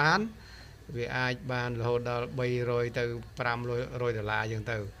បើបានវាអាចបានរហូតដល់$300ទៅ$500អញ្ចឹង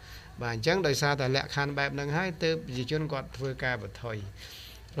ទៅបាទអញ្ចឹងដោយសារតែលក្ខខណ្ឌបែបហ្នឹងហើយទើបប្រជាជនគាត់ធ្វើការបន្ថយ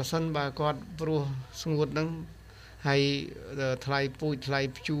ប្រសិនបើគាត់ព្រោះស្ងួតហ្នឹងហើយថ្លៃពូជថ្លៃ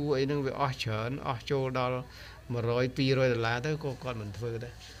ព្យួរអីហ្នឹងវាអស់ច្រើនអស់ចូលដល់$100-200ទៅក៏គាត់មិនធ្វើដែ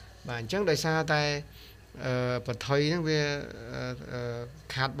របាទអញ្ចឹងដោយសារតែបន្ថយហ្នឹងវា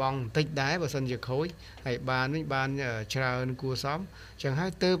ខាតបង់បន្តិចដែរបើសិនជាខូចហើយបានវិញបានច្រើនគួរសមអញ្ចឹងហើ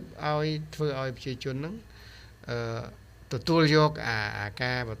យទើបឲ្យធ្វើឲ្យប្រជាជនហ្នឹងទទួលយកអា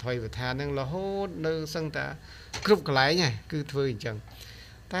ការបន្ថយបន្ថានហ្នឹងរហូតនៅសឹងតែគ្រប់កន្លែងហ្នឹងគឺធ្វើអញ្ចឹង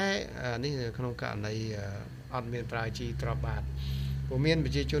តែនេះក្នុងករណីអត់មានប្រើជីទ្រាប់បាតព្រោះមានប្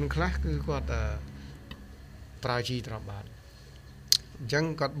រជាជនខ្លះគឺគាត់ប្រើជីទ្រាប់បាតអញ្ចឹង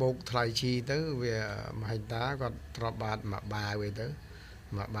គាត់បូកថ្លៃជីទៅវា1ហិកតាគាត់ទ្រាប់បាតមួយបាវទៅ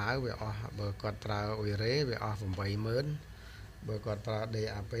មួយបាវវាអស់បើគាត់ប្រើអ៊ុយរ៉េវាអស់80000បើគាត់ប្រើ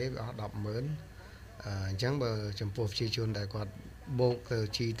DAP វាអស់100000អញ្ចឹងបើចំពោះប្រជាជនដែលគាត់បូកទៅ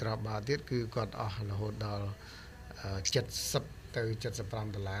ជីទ្រាប់បាតទៀតគឺគាត់អស់រហូតដល់$70ទៅ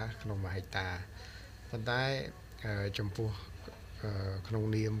$75ក្នុង1ហិកតាប៉ុន្តែចំពោះក្នុង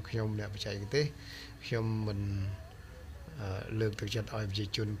នាមខ្ញុំអ្នកបច្ចេកទេសខ្ញុំមិនលើកទឹកចិត្តឲ្យប្រជា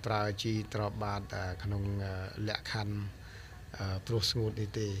ជនប្រើជីទ្រាប់បាតក្នុងលក្ខខណ្ឌព្រោះស្ងួតនេះ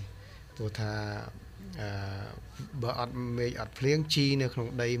ទេព្រោះថាបើអត់មេឃអត់ភ្លៀងជីនៅក្នុង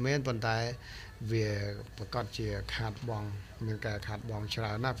ដីមែនប៉ុន្តែវាប្រកាសជាខាតបង់មានការខាតបង់ច្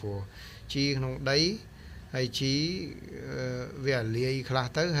រើនណាស់ព្រោះជីក្នុងដីហើយជីវាលាយខ្លះ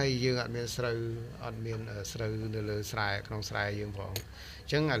ទៅហើយយើងអត់មានស្រូវនៅលើស្រែក្នុងស្រែយើងផងអ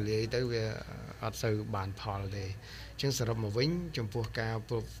ញ្ចឹងអាលាយទៅវាអត់សូវបានផលទេអញ្ចឹងសរុបមកវិញចំពោះការ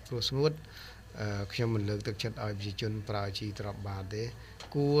ព្រោះស្ងួតខ្ញុំមិនលើកទឹកចិត្តឲ្យប្រជាជនប្រើជីទ្រាប់បាតទេ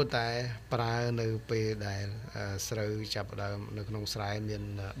គួរតែប្រើនៅពេលដែលស្រូវចាប់ផ្ដើមនៅក្នុងស្រែមាន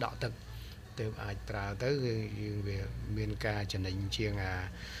ដក់ទឹកទើបអាចប្រើទៅគឺយើងវាមានការចំណេញជាង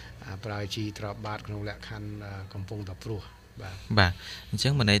ប្រើជីទ្រាប់បាតក្នុងលក្ខខណ្ឌកំពុងតែព្រោះបាទអញ្ចឹ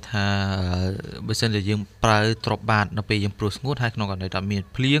ងមានន័យថាបើសិនជាយើងប្រើទ្រាប់បាតនៅពេលយើងព្រោះស្ងួតហើយក្នុងករណីដែលមាន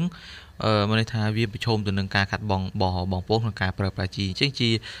ភ្លៀងមានន័យថាវាប្រឈមទៅនឹងការខាត់បងប្អូនក្នុងការប្រើប្រាស់ជីអញ្ចឹងជា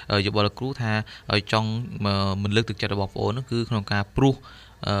យោបល់គ្រូថាឲ្យចង់មិនលើកទឹកចិត្តរបស់បងប្អូននោះគឺក្នុងការព្រោះ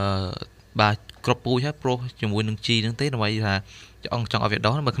បាទក្របពូជហើយព្រោះជាមួយនឹងជីហ្នឹងទេដើម្បីថាចង់ឲ្យវា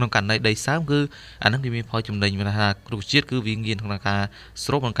ដុះបើក្នុងករណីដីសើមគឺអាហ្នឹងវាមានផលចំណេញថារុក្ខជាតិគឺវាងាយក្នុងការ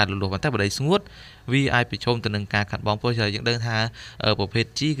ស្រូបក្នុងការលូតលាស់ប៉ុន្តែបើដីស្ងួតវាអាចប្រឈមទៅនឹងការខាត់បងព្រោះយើងដឹងថាប្រភេទ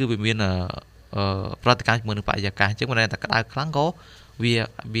ជីគឺវាមានប្រតិកម្មជាមួយនឹងបរិយាកាសអញ្ចឹងមិនថាក្តៅខ្លាំងក៏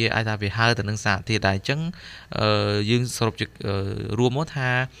វាអាចថាវាហើទៅនឹងសារធាតុដែរអញ្ចឹងយើងសរុបជារួមមកថា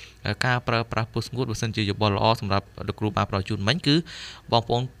ការប្រើប្រាស់ពុះស្ងួតបើសិនជាយោបល់ល្អសម្រាប់លោកគ្រូបានប្រជូនមិញគឺបង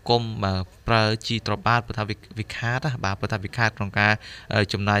ប្អូនកុំប្រើជីទ្រាប់បាតព្រោះថាវាខាតបាទព្រោះថាវាខាតក្នុងការ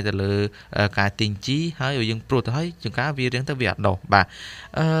ចំណាយទៅលើការទិញជីហើយយើងព្រោះទៅហើយចង្ការវារៀងទៅវាអត់ដុះបាទ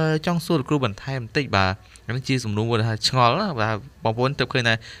ចង់សួរលោកគ្រូបន្ថែមបន្តិចបាទនេះជាសំណួរមួយថាឆ្ងល់បាទបងប្អូនទើបឃើញ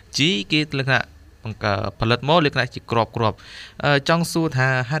ថាជីគេលក្ខណៈផលិតមកលក្ខណៈជាក្របចង់សួរថា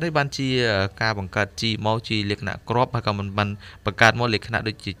ហេតុអីបានជាការបង្កើតជីមកជាលក្ខណៈក្របហើយក៏មិនបានបង្កើតមកលក្ខណៈ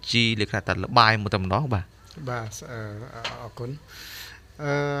ដូចជាជីលក្ខណៈតែលបាយមកតែម្ដងបាទអរគុណ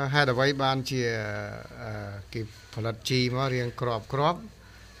ហេតុអ្វីបានជាគេផលិតជីមករៀងក្រប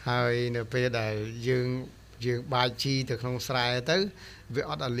ហើយនៅពេលដែលយើងបាចជីទៅក្នុងស្រែទៅវា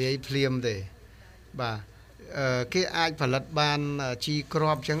អត់ឲ្យលាយភ្លាមទេបាទ គេអាចផលិតបានជីក្រ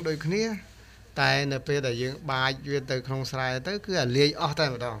បចឹងដូចគ្នាតែនៅពេលដែលយើងបាចវាទៅក្នុងស្រែទៅគឺអាលាយអស់តែ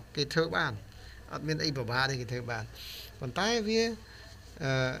ម្ដងគេធ្វើបានអត់មានអីពិបាកទេគេធ្វើបានប៉ុន្តែវា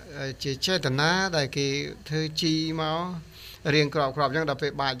ជាចេតនាដែលគេធ្វើជីមករៀងក្របចឹងដល់ពេ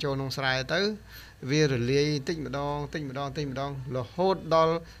លបាចចូលក្នុងស្រែទៅវារលាយតិចម្ដងរហូតដ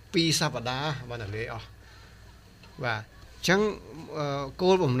ល់2សប្តាហ៍បានរលាយអស់បាទអញ្ចឹងគោ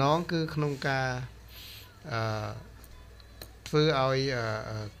លបំណងគឺក្នុងការធ្វើឲ្យ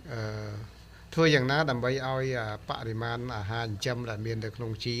ធ្វើយ៉ាងណាដើម្បីឲ្យបរិមាណអាហារចិញ្ចឹមដែលមាននៅក្នុ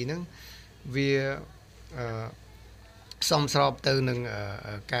ងជីហ្នឹងវាសមស្របទៅនឹង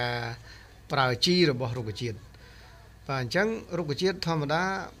ការប្រើជីរបស់រុក្ខជាតិបាទអញ្ចឹងរុក្ខជាតិធម្មតា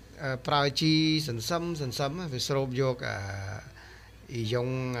ប្រើជីសន្សឹមវាស្រូបយកអ៊ីយ៉ុង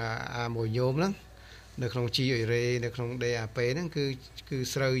អាម៉ូញ៉ូមហ្នឹងនៅក្នុងជីអ៊ុយរ៉េនៅក្នុង DAP ហ្នឹងគឺ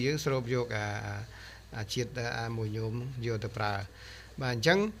ស្រូវយើងស្រូបយកអាជាតិអាម៉ូញ៉ូមយកទៅប្រើបាទអញ្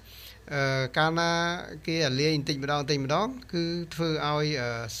ចឹងកាលណាគេលាយបន្តិចម្ដងគឺធ្វើឲ្យ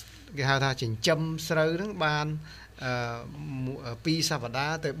គេហៅថាចិញ្ចឹមស្រូវហ្នឹងបាន2សប្តា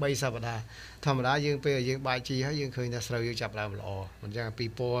ហ៍ទៅ3សប្តាហ៍ធម្មតាយើងពេលយើងបាចជីហើយយើងឃើញថាស្រូវយើងចាប់ដើមល្អមិនចឹងពី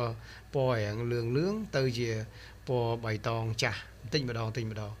ពណ៌រាងលឿងទៅជាពណ៌បៃតងចាស់បន្តិចម្ដងអ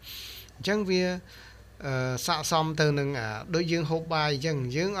ញ្ចឹងវាស័ក្តិសមទៅនឹងដូចយើងហូបបាយអញ្ចឹង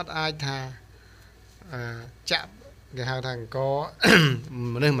យើងអត់អាចថាចាក់គេហៅថាអង្គ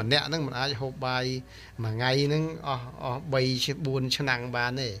មនុស្សម្នាក់ហ្នឹងមិនអាចហូបបាយមួយថ្ងៃហ្នឹងអស់3 4ឆ្នាំងបា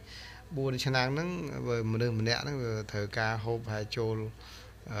នទេ4ឆ្នាំងហ្នឹងមនុស្សម្នាក់ហ្នឹងវាត្រូវការហូបហើយចូល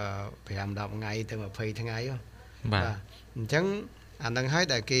5-10ថ្ងៃទៅ20ថ្ងៃបាទអញ្ចឹងអាហ្នឹងហើយ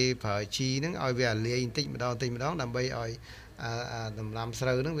ដែលគេប្រើជីហ្នឹងឲ្យវាលាយបន្តិចម្ដងដើម្បីឲ្យដំណាំស្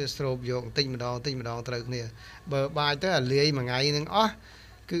រូវហ្នឹងវាស្រូបយកបន្តិចម្ដងត្រូវគ្នាបើបាចទៅអាលាយមួយថ្ងៃហ្នឹងអស់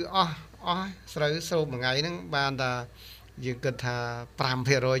គឺអស់ស្រូវស្រូបមួយថ្ងៃហ្នឹងបានថាយើងគិតថា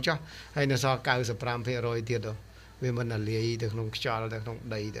 5% ចុះហើយនៅសល់ 95% ទៀតវាមិនលាយទៅក្នុងខ្យល់ទៅក្នុង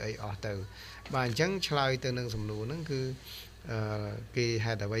ដីទៅអីអស់ទៅបាទអញ្ចឹងឆ្លើយទៅនឹងសំណួរហ្នឹងគឺគេ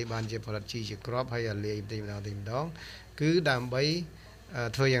ហេតុអ្វីបានជាផលិតជីជាក្របហើយលាយបន្តិចម្ដងគឺដើម្បី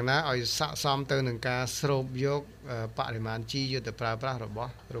ធ្វើយ៉ាងណាឲ្យស័ក្តិសមទៅនឹងការស្រូបយកបរិមាណជីយកទៅប្រើប្រាស់រប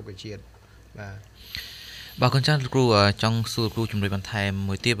ស់រុក្ខជាតិបាទកូនចាស់គ្រូចង់សួរគ្រូជំនួយបន្ថែម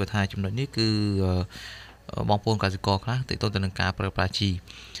មួយទៀតបើថាចំណុចនេះគឺបងប្អូនកសិករខ្លះទាក់ទងទៅនឹងការប្រើប្រាស់ជី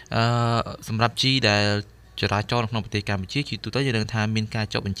សម្រាប់ជីដែលចរាចរណ៍ក្នុងប្រទេសកម្ពុជាជាទូទៅយើងដឹងថាមានការ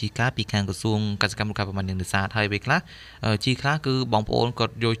ចុះបញ្ជីការពីខាងក្រសួងកសិកម្មរុក្ខាប្រមាញ់និងនេសាទហើយពេលខ្លះជីខ្លះគឺបងប្អូនគា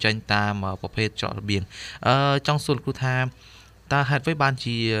ត់យកចេញតាមប្រភេទច្រករបៀងចង់សួរគ្រូថាតើហេតុអ្វីបាន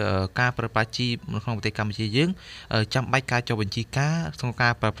ជាការប្រើប្រាស់ជីនៅក្នុងប្រទេសកម្ពុជាយើងចាំបាច់ការចុះបញ្ជីការក្នុងកា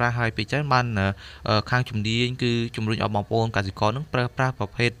រប្រើប្រាស់ហើយពេលច្រើនបានខាងជំនាញគឺជំរុញឲ្យបងប្អូនកសិករនឹងប្រើប្រាស់ប្រ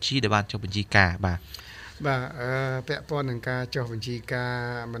ភេទជីដែលបានចុះបញ្ជីការបាទពាក់ព័ន្ធនឹងការចុះបញ្ជីការ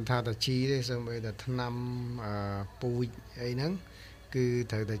មិនថាតែជីទេសូម្បីតែថ្នាំពូជអីហ្នឹងគឺ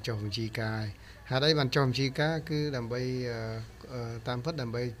ត្រូវតែចុះបញ្ជីការហេតុអីបានចុះបញ្ជីការគឺដើម្បីតាមពិតដើ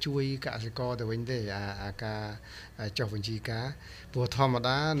ម្បីជួយកសិករទៅវិញទេអាការចុះបញ្ជីការព្រោះធម្ម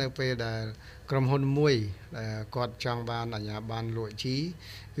តានៅពេលដែលក្រុមហ៊ុនមួយគាត់ចង់បានអាជ្ញាប័ណ្ណលក់ជី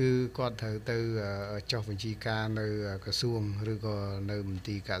គឺគាត់ត្រូវទៅចុះបញ្ជីការនៅក្រសួងឬក៏នៅមន្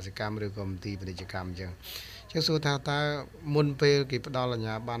ទីរកសិកម្មឬក៏មន្ទីរពាណិជ្ជកម្មអញ្ចឹងសួរថាតើមុនពេលគេផ្ដល់អាជ្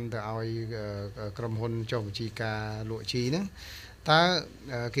ញាប័ណ្ណទៅឲ្យក្រុមហ៊ុនចុះបញ្ជីការលក់ជីហ្នឹងតើ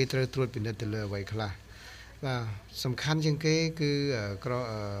គេត្រូវត្រួតពិនិត្យទៅលើអ្វីខ្លះបាទសំខាន់ជាងគេគឺ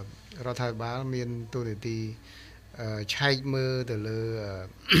រដ្ឋាភិបាលមានទូនាទីឆែកមើលទៅលើ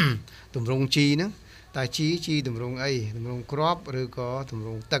ទម្រង់ជីហ្នឹងតើជីទម្រង់អីទម្រង់គ្រាប់ឬក៏ទម្រ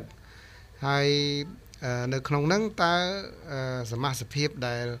ង់ទឹកហើយនៅក្នុងហ្នឹងតើសមាសភាព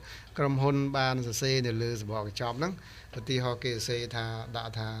ដែលក្រុមហ៊ុនបានសរសេរនៅលើសំបកកញ្ចប់ហ្នឹងឧទាហរណ៍គេសរសេរថាដា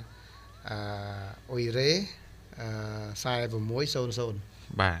ក់ថាអ៊ុយរ៉េ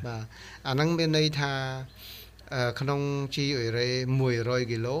4600បាទអាហ្នឹងមានន័យថាក្នុងជីអ៊ុយរ៉េ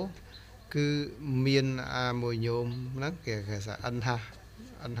100គីឡូគឺមានអាមួយញោមហ្នឹងគេថា NH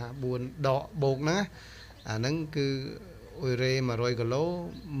 4 ដកបូកហ្នឹងអាហ្នឹងគឺអ៊ុយរ៉េ100គីឡូ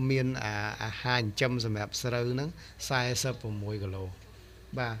មានអាហារចិញ្ចឹមសម្រាប់ស្រូវហ្នឹង46គីឡូ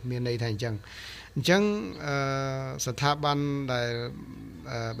បាទមានន័យថាអញ្ចឹងស្ថាប័នដែល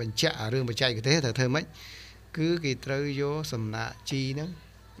បញ្ជាក់រឿងបច្ចេកទេសត្រូវធ្វើម៉េចគឺគេត្រូវយកសំណាក់ជីហ្នឹង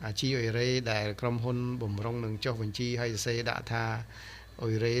អាជីអ៊ុយរ៉េដែលក្រុមហ៊ុនបំរុងនឹងចុះបញ្ជីឲ្យសរសេរដាក់ថាអ៊ុ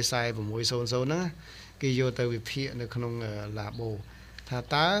យរ៉េ4600ហ្នឹងគេយកទៅវិភាគនៅក្នុងឡាបូថា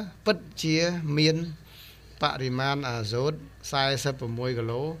តើពិតជាមានបរិមាណអាហ្សូត46គី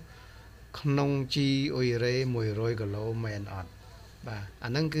ឡូក្នុងជីអ៊ុយរ៉េ100គីឡូមែនអត់ បាទអា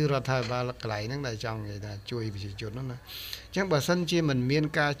ហ្នឹងគឺរដ្ឋាភិបាលកន្លែងហ្នឹងដែលចង់និយាយថាជួយប្រជាជនហ្នឹងណាអញ្ចឹងបើសិនជាមិនមាន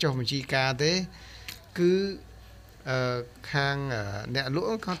ការចុះបញ្ជីការទេគឺខាងអ្នកលក់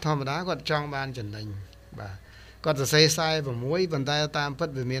គាត់ធម្មតាគាត់ចង់បានចំណេញបាទគាត់សរសេរ46ប៉ុន្តែតាមពិត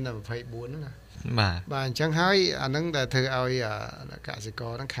វាមានតែ24ហ្នឹងណាបាទអញ្ចឹងហើយអាហ្នឹងដែលធ្វើឲ្យកសិក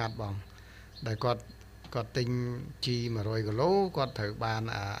រហ្នឹងខាតបង់ដែលគាត់ទិញជី100គីឡូគាត់ត្រូវបាន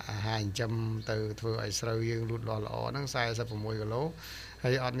អាហារចិញ្ចឹមទៅធ្វើឲ្យស្រូវយើងលូតលាស់ល្អហ្នឹង46គីឡូហើ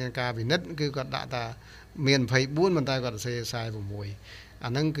យអត់មានការពិនិត្យគឺគាត់ដាក់ថាមាន24ប៉ុន្តែគាត់សរសេរ46អា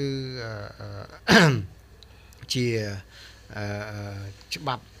ហ្នឹងគឺជាច្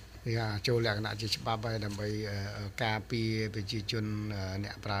បាប់វាចូលលក្ខណៈជាច្បាប់ហើយដើម្បីការពារប្រជាជនអ្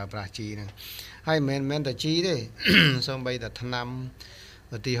នកប្រើប្រាស់ជីហ្នឹងហើយមិនមែនតែជីទេសូម្បីតែថ្នាំ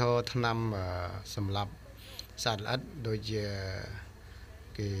ឧទាហរណ៍ថ្នាំសម្រាប់សត្វល្អិតដូចជា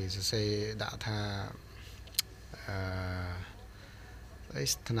គេសរសេរដាក់ថា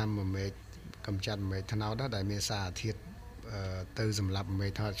ថ្នាំមេឃកម្ចាត់មេឃថ្នោតដែលមានសារធាតុទៅសម្រាប់មេ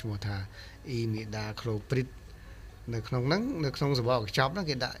ឃថតឈ្មោះថាអ៊ីមីដាក្រូព្រីតនៅក្នុងហ្នឹងនៅក្នុងសបកកញ្ចប់ហ្នឹង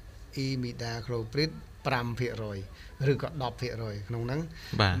គេដាក់អ៊ីមីដាក្រូព្រីត 5% ឬក៏ 10% ក្នុងហ្នឹង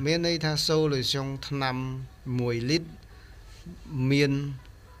មានន័យថា solution ថ្នាំ1លីត្រមាន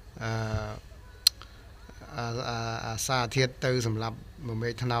សារធាតុទៅសម្រាប់1មេ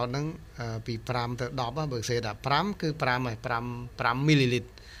ឃថ្នោតហ្នឹងពី5ទៅ10បើខ្សែដាក់5គឺ5ហើយ5មីលីលីត្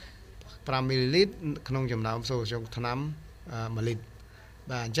រ5មីលីលីត្រក្នុងចំណោមសូស្យថ្នាំ1លីត្រ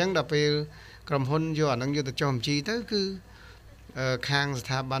បាទអញ្ចឹងដល់ពេលក្រុមហ៊ុនយកអាហ្នឹងយកទៅចុះបញ្ជីទៅគឺខាងស្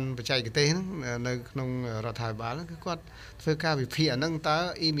ថាប័នបច្ចេកទេសហ្នឹងនៅក្នុងរដ្ឋាភិបាលហ្នឹងគឺគាត់ធ្វើការវិភាគអាហ្នឹងតើ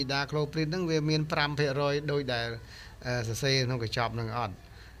អ៊ីមីដាក្លូព្រីតហ្នឹងវាមាន 5% ដោយដែលសរសេរក្នុងកញ្ចប់ហ្នឹងអត់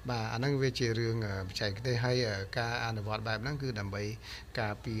បាទអាហ្នឹងវាជារឿងបច្ចេកទេសហើយការអនុវត្តបែបហ្នឹងគឺដើម្បីកា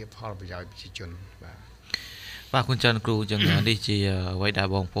រពារផលប្រយោជន៍ប្រជាជនបាទគុណចាន់គ្រូចឹងនេះជាអ្វីដែល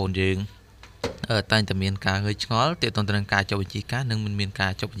បងប្អូនយើងតែងតែមានការងើយឆ្ងល់ទាក់ទងទៅនឹងការចុះបញ្ជីការនិងមិនមានកា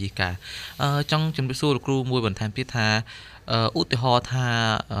រចុះបញ្ជីការចង់ជំរាបសួរលោកគ្រូមួយបន្ថែមទៀតថាឧទាហរណ៍ថា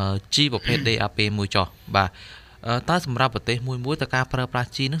ជីប្រភេទ DAP មួយចុះបាទតើសម្រាប់ប្រទេសមួយតើការប្រើប្រាស់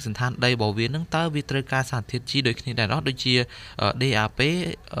ជីនឹងសន្តានដីរបស់វានឹងតើវាត្រូវការសារធាតុជីដូចគ្នាដែរអត់ដូចជា DAP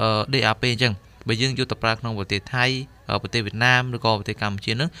អញ្ចឹងបើយើងយកទៅប្រើក្នុងប្រទេសថៃប្រទេសវៀតណាមឬក៏ប្រទេសកម្ពុ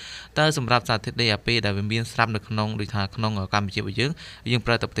ជានឹងតើសម្រាប់សារធាតុ DAP ដែលវាមានស្រាប់នៅក្នុងដូចថាក្នុងកម្ពុជារបស់យើងប្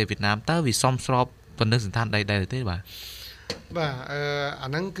រើទៅប្រទេសវៀតណាមតើវាសមស្របទៅនឹងសន្តានដីដែរទេបាទអា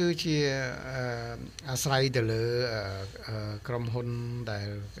ហ្នឹងគឺជាអាស្រ័យទៅលើក្រុមហ៊ុនដែល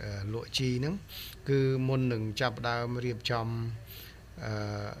លក់ជីហ្នឹងគឺមុននឹងចាប់ដើមរៀបចំ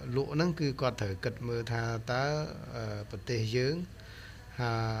លក់ហ្នឹងគឺគាត់ត្រូវគិតមើលថាតើប្រទេសយើង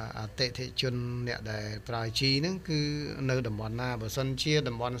អតិថិជនអ្នកដែលប្រើជីហ្នឹងគឺនៅតំបន់ណាបើសិនជា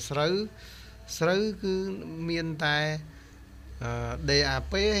តំបន់ស្រូវគឺមានតែ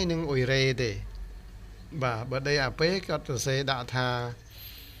DAP ហើយនិងអ៊ុយរ៉េទេបាទបើ DAP គាត់សរសេរដាក់ថា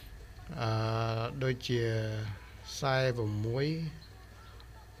ដូចជា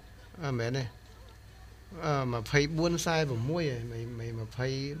46មែនទេ24 46ហើយ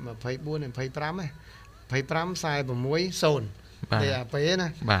25 46 0 DAP ណា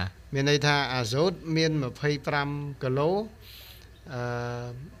បាទមានន័យថាអាសូតមាន25គីឡូ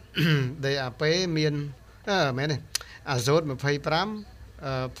DAP មានមែនទេអាសូត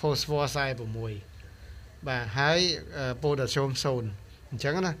25ផូស្វ័រ46បាទហើយប៉ូតាស្យូម0អញ្ចឹ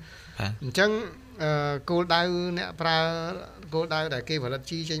ងណាអញ្ចឹងគោលដៅអ្នកប្រើគោលដៅដែលគេផលិត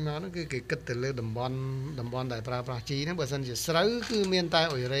ជីចេញមកហ្នឹងគឺគេគិតទៅលើតំបន់ដែលប្រើប្រាស់ជីហ្នឹងបើសិនជាស្រូវគឺមានតែ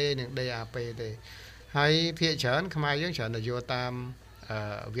អ៊ុយរ៉េនិង DAP ទេហើយភាគច្រើនខ្មែរយើងច្រើនតែយកតាម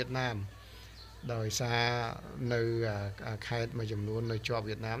វៀតណាមដោយសារនៅខេត្តមួយចំនួននៅជាប់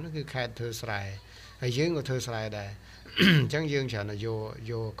វៀតណាមហ្នឹងគឺខេត្តធ្វើស្រែហើយយើងក៏ធ្វើស្រែដែរអញ្ចឹងយើងច្រើនតែយ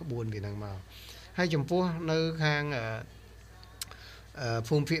កក្បួនពីហ្នឹងមកហើយចំពោះនៅខាង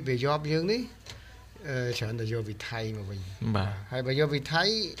ភូមិភាគពាយ័ព្យយើងនេះច្រើនតែយកពីថៃមកវិញបាទហើយបើយកពី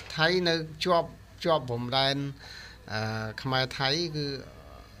ថៃនៅជាប់ព្រំដែនខ្មែរថៃគឺ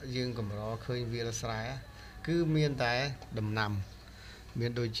យើងកម្រឃើញវាលស្រែគឺមានតែដំណាំមា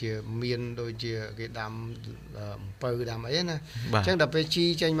នដូចជាគេដាំអំពៅដាំអីណាអញ្ចឹងដល់ពេលជី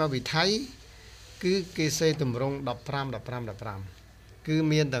ចេញមកពីថៃគឺគេសេតម្រង់15គឺ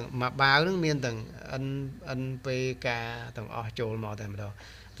មានទាំងមួយបាវនឹងមានទាំង NPK ទាំងអស់ចូលមកតែម្ដង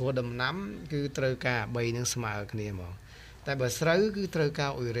ព្រោះដំណាំគឺត្រូវការ3នឹងស្មើគ្នាហ្មងតែបើស្រូវគឺត្រូវកា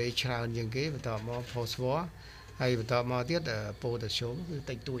រអ៊ុយរ៉េច្រើនជាងគេបន្ទាប់មកផូស្វ័រហើយបន្ទាប់មកទៀតប៉ូតាស្យូមគឺ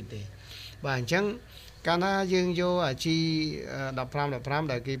តិចតួចទេបាទអញ្ចឹងកាលណាយើងយកអាជី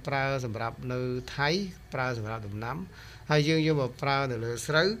15ដែលគេប្រើសម្រាប់នៅថៃប្រើសម្រាប់ដំណាំហើយយើងយកមកប្រើនៅលើ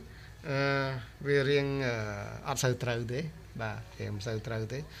ស្រូវវារៀងអត់សូវត្រូវទេ បាទគេមិនសូវត្រូវ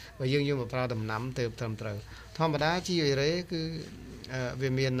ទេបើយើងយកមកប្រើដំណាំទៅត្រឹមត្រូវធម្មតាជីអ៊ីរ៉េគឺវា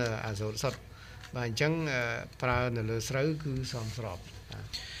មានអាសូតសុទ្ធបាទអញ្ចឹងប្រើនៅលើស្រូវគឺសមស្រប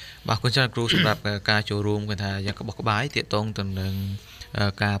បាទគុណច្រើនគ្រូសម្រាប់ការចូលរួមគឺថាយ៉ាងក្បោះក្បាយទាក់ទងទៅនឹង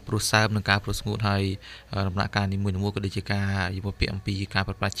ការព្រុសសើមនិងការព្រុសស្ងួតហើយដំណាក់កាលនីមួយៗក៏ដូចជាការយល់ពាក្យអំពីការ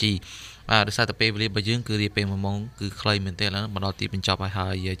ប្រើប្រាស់ជីបាទដោយសារតែពេលវេលារបស់យើងគឺរៀបពេល1ម៉ោងគឺខ្លីមែនទែនឥឡូវមកដល់ទីបញ្ចប់ហើ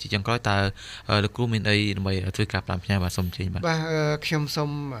យជាចុងក្រោយតើលោកគ្រូមានអីដើម្បីធ្វើការផ្សាយបាទសូមជើញបាទខ្ញុំសូ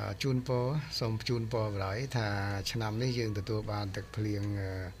មជូនពរបណ្ដោយថាឆ្នាំនេះយើងទទួលបានទឹកភ្លៀង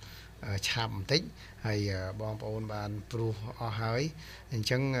ឆាប់បន្តិចហើយបងប្អូនបានព្រុសអស់ហើយអញ្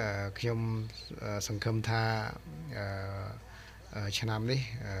ចឹងខ្ញុំសង្ឃឹមថាឆ្នាំនេះ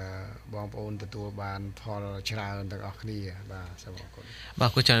បងប្អូនទទួលបានផលច្រើនទាំងអស់គ្នាបាទសូមអរគុណបា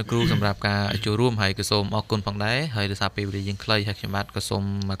ទគុណច្រើនគ្រូសម្រាប់ការចូលរួមហើយក៏សូមអរគុណផងដែរហើយដោយសារពេលវេលាយើងខ្លីហើយខ្ញុំបាទក៏សូម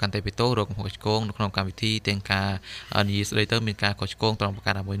កាន់តែបេតូរកកំហុសឆ្គងនៅក្នុងកម្មវិធីទាំងការនិយាយស្ដីទៅមានការខុសឆ្គងត្រង់ប្រ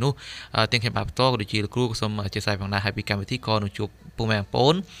ការណាមួយនោះទាំងខ្ញុំបាទបន្តក៏ដូចជាលោកគ្រូក៏សូមអធិស្ឋានផងដែរហើយពីកម្មវិធីក៏នឹងជួបពុកម៉ែបងប្អូ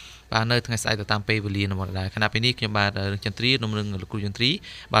នបាទនៅថ្ងៃស្អែកទៅតាមពេលវេលានៅមកដែរខណៈពេលនេះខ្ញុំបាទរឿងចន្ទ្រីនំនឹងលោកគ្រូចន្ទ្រី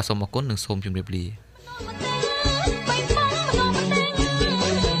បាទសូមអរគុណនិងសូមជម្រាបលា